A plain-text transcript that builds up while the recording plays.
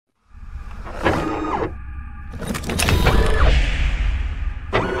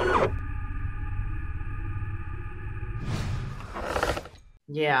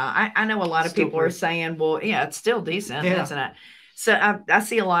Yeah, I know a lot of people are saying, well, yeah, it's still decent, isn't it? So I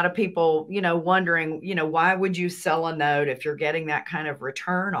see a lot of people, wondering, why would you sell a note if you're getting that kind of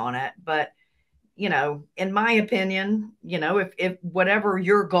return on it? But, in my opinion, if whatever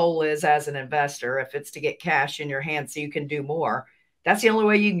your goal is as an investor, if it's to get cash in your hand so you can do more, that's the only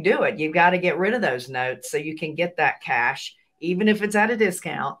way you can do it. You've got to get rid of those notes so you can get that cash, even if it's at a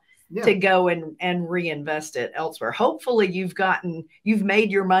discount, to go and reinvest it elsewhere. Hopefully you've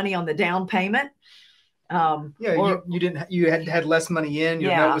made your money on the down payment. You had less money in,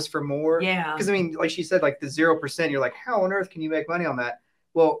 your note was for more. Yeah. Because I mean, like she said, like the 0%, you're like, how on earth can you make money on that?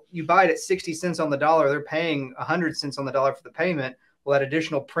 Well, you buy it at 60 cents on the dollar. They're paying 100 cents on the dollar for the payment. Well, that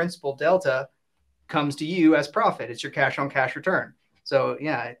additional principal delta comes to you as profit. It's your cash on cash return. So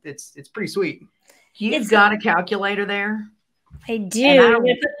yeah, it's pretty sweet. You've got a calculator there? I do.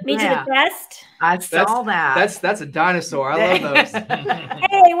 You put me to the test? I saw that. That's a dinosaur. I love those.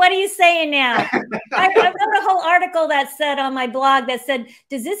 Hey, what are you saying now? I wrote a whole article that said on my blog that said,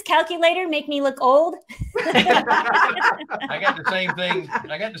 does this calculator make me look old? I got the same thing.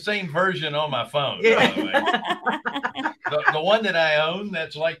 I got the same version on my phone. By the way. The one that I own,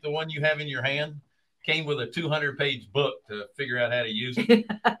 that's like the one you have in your hand, came with a 200-page book to figure out how to use it.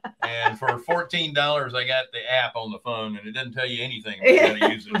 And for $14, I got the app on the phone, and it doesn't tell you anything about how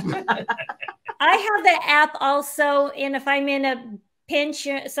to use it. I have the app also, and if I'm in a pinch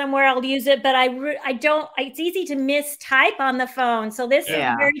somewhere, I'll use it, but I don't, it's easy to mistype on the phone. So this is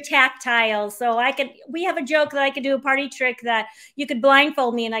very tactile. So we have a joke that I could do a party trick that you could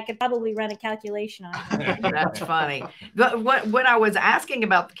blindfold me and I could probably run a calculation on it. That's funny. But what I was asking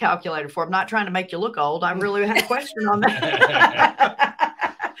about the calculator for, I'm not trying to make you look old. I really had a question on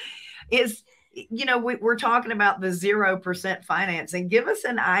that. Is, we're talking about the 0% financing. Give us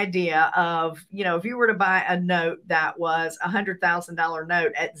an idea of, if you were to buy a note that was $100,000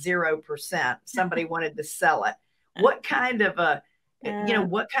 note at 0%, somebody wanted to sell it. What kind of a,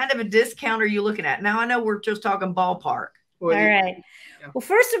 what kind of a discount are you looking at? Now, I know we're just talking ballpark. All right. Well,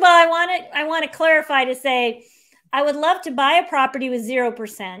 first of all, I want to clarify to say, I would love to buy a property with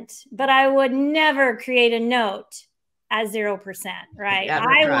 0%, but I would never create a note at 0%, right? Yeah,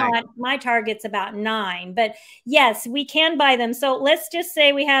 I want my target's about 9, but yes, we can buy them. So let's just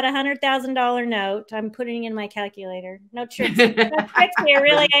say we had $100,000 note. I'm putting in my calculator. No tricks. No tricks here.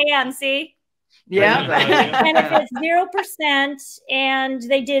 Really, I am. See? Yeah. And if it's 0% and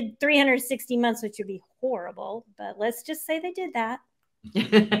they did 360 months, which would be horrible, but let's just say they did that.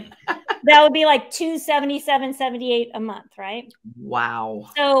 That would be like $277.78 a month, right? Wow.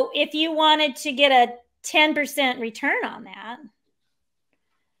 So if you wanted to get a 10% return on that,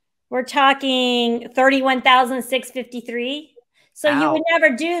 we're talking $31,653. So you would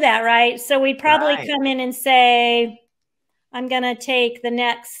never do that, right? So we'd probably come in and say, I'm going to take the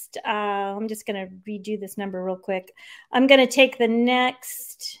next, I'm just going to redo this number real quick. I'm going to take the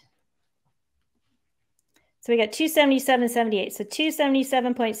next, so we got 277.78. So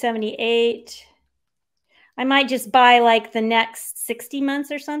 277.78. I might just buy like the next 60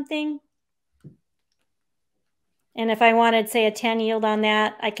 months or something. And if I wanted, say, a 10 yield on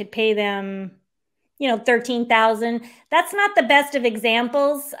that, I could pay them, $13,000. That's not the best of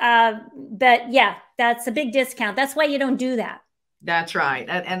examples, but yeah, that's a big discount. That's why you don't do that. That's right,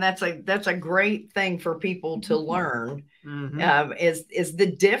 and that's a great thing for people to learn. Is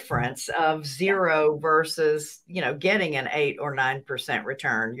the difference of 0 versus getting an 8 or 9%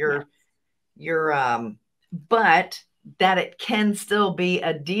 return. But that it can still be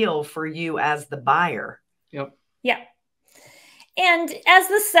a deal for you as the buyer. Yep. Yeah. And as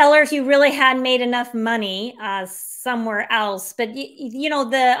the seller, you really had made enough money somewhere else. But,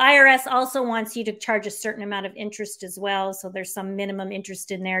 the IRS also wants you to charge a certain amount of interest as well. So there's some minimum interest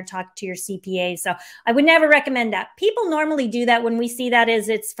in there. Talk to your CPA. So I would never recommend that. People normally do that when we see that is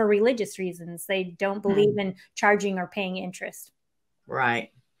it's for religious reasons. They don't believe in charging or paying interest.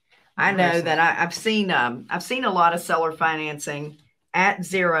 Right. I know that I've seen a lot of seller financing at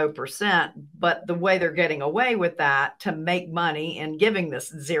 0%, but the way they're getting away with that to make money and giving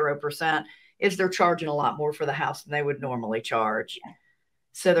this 0% is they're charging a lot more for the house than they would normally charge. Yeah.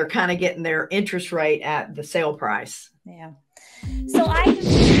 So they're kind of getting their interest rate at the sale price. Yeah. So I